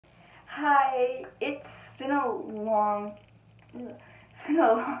Hi, it's been a long, it's been a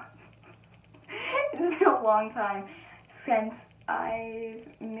long, it's been a long time since I've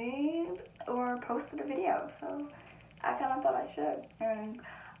made or posted a video, so I kind of thought I should. And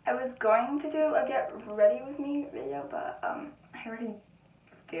I was going to do a get ready with me video, but I already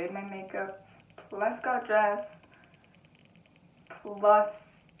did my makeup, plus got dressed, plus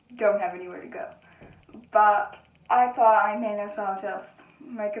don't have anywhere to go. But I thought I may as well just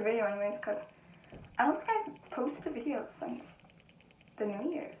make a video anyways, because I don't think I've posted a video since the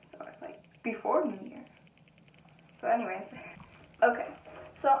New Year's, or like before New Year's. So anyways, okay,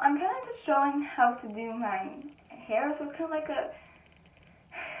 so I'm kind of just showing how to do my hair, so it's kind of like a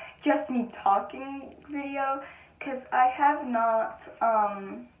just me talking video, because I have not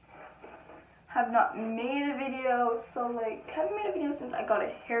made a video, so like haven't made a video since I got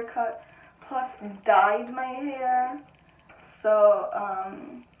a haircut, plus dyed my hair. So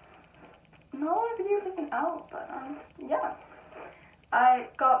not a lot of videos have been out, but yeah. I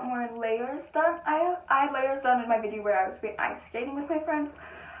got more layers done. I had layers done in my video where I was ice skating with my friends,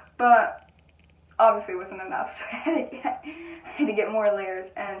 but obviously it wasn't enough, so I had to get more layers.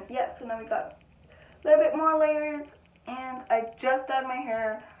 And yeah, so now we got a little bit more layers, and I just dyed my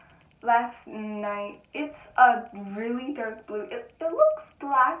hair last night. It's a really dark blue. It looks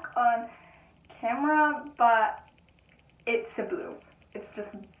black on camera, but it's a blue. It's just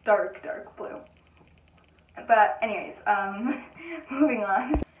dark blue. But anyways, moving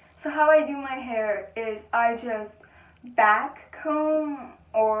on. So how I do my hair is I just back comb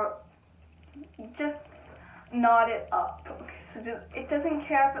or just knot it up. Okay, so it doesn't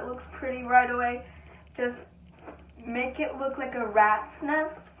care if it looks pretty right away. Just make it look like a rat's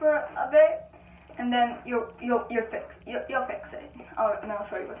nest for a bit, and then you'll fix it. And I'll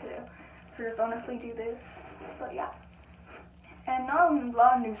show you what to do. So just honestly do this. But yeah. And not a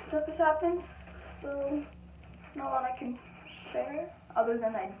lot of new stuff has happened, so not a lot I can share, other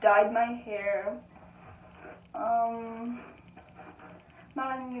than I dyed my hair.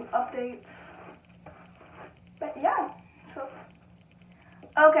 Not any new updates. But yeah, so,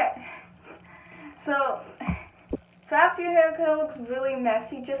 okay. So after your haircut looks really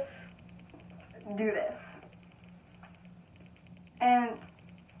messy, just do this. And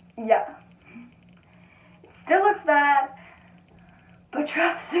yeah. It still looks bad, but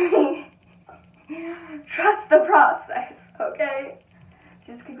trust me, trust the process, okay?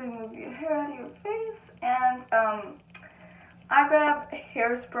 Just quickly move your hair out of your face, and I grabbed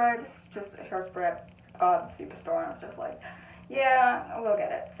hairspray, just a hairspray at the superstore, and I was just like, yeah, we'll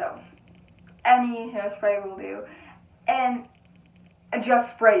get it. So any hairspray will do, and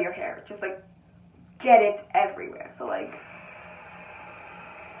just spray your hair, just like get it everywhere. So like,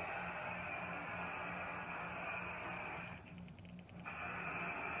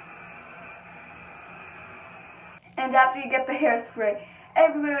 and after you get the hairspray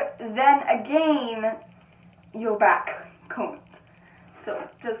everywhere, then again, you'll back comb it. So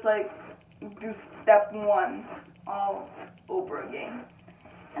just like do step one all over again.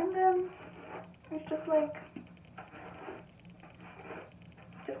 And then it's just like,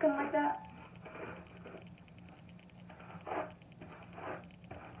 just kind of like that.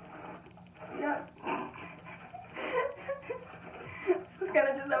 Yeah. This is kind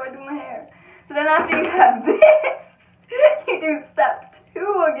of just how I do my hair. So then after you have this, you do step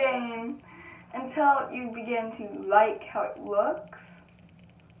two again until you begin to like how it looks.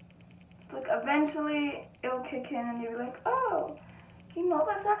 Like eventually it'll kick in and you'll be like, oh, you know,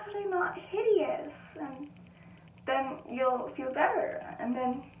 that's actually not hideous. And then you'll feel better. And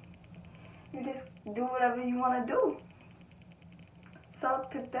then you just do whatever you want to do. So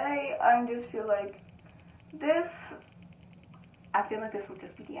today I just feel like this, I feel like this will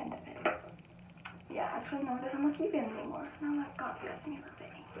just be the end of it. Yeah, actually no, it doesn't look even anymore. So now I've got this and you look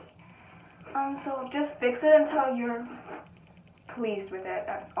bit angry. So just fix it until you're pleased with it.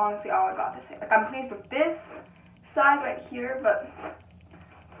 That's honestly all I got to say. Like, I'm pleased with this side right here, but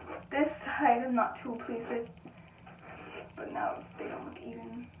this side I'm not too pleased with. But now they don't look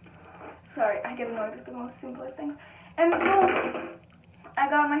even. Sorry, I get annoyed with the most simplest things. And so I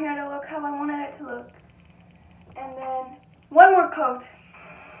got my hair to look how I wanted it to look. And then one more coat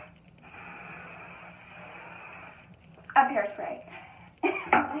of hairspray.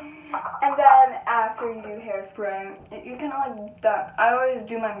 And then after you do hairspray, you're kind of like done. I always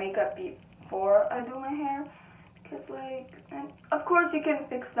do my makeup before I do my hair, because like, and of course you can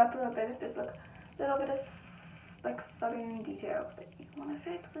fix it up a little bit if there's like a little bit of like sudden details that you want to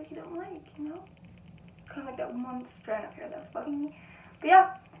fix or you don't like, you know? Kind of like that one strand of hair that's bugging me. But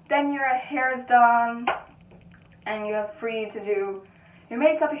yeah, then your hair is done, and you're free to do your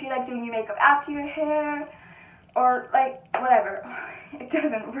makeup, if you like doing your makeup after your hair, or like whatever. It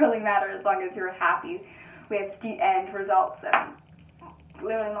doesn't really matter as long as you're happy with the end results, and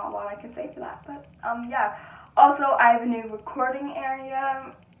literally not a lot I can say for that. But yeah. Also, I have a new recording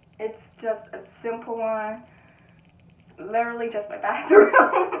area. It's just a simple one, literally just my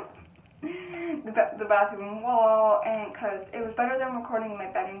bathroom. the bathroom wall, and because it was better than recording in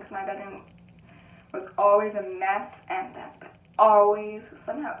my bedroom, because my bedroom was always a mess, and that always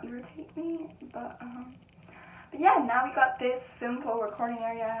somehow irritate me. But yeah, now we got this simple recording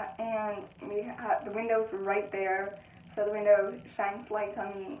area, and we have the windows right there, so the window shines light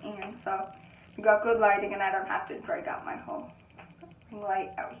on me, and so we got good lighting, and I don't have to break out my whole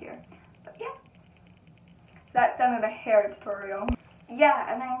light out here. But yeah, that's done with a hair tutorial.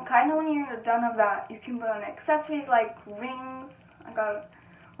 Yeah, and then kind of when you're done of that, you can put on accessories like rings. I got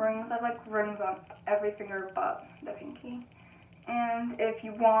rings. I have like rings on every finger but the pinky. And if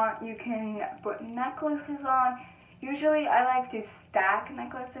you want, you can put necklaces on. Usually I like to stack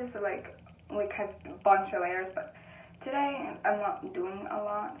necklaces, so like have a bunch of layers, but today I'm not doing a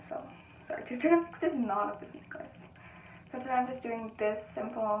lot, so sorry. Because this is not a business necklace. So today I'm just doing this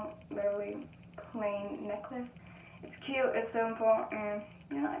simple, literally plain necklace. It's cute, it's simple, and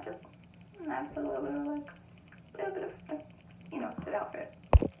you know, I just adds a little bit of you know, to the outfit.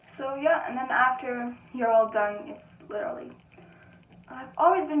 So yeah, and then after you're all done, it's literally, I've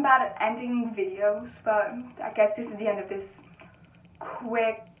always been bad at ending videos, but I guess this is the end of this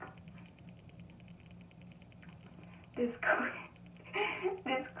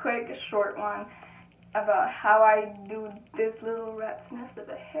quick short one about how I do this little ratness of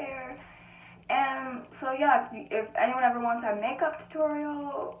the hair. And so yeah, if anyone ever wants a makeup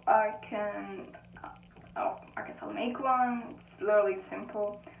tutorial, I can I'll make one. It's literally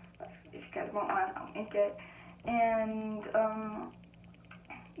simple. But if you guys want one, I'll make it. And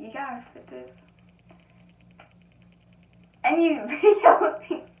yeah, if there's any video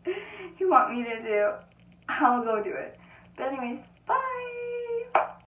you want me to do, I'll go do it. But anyways,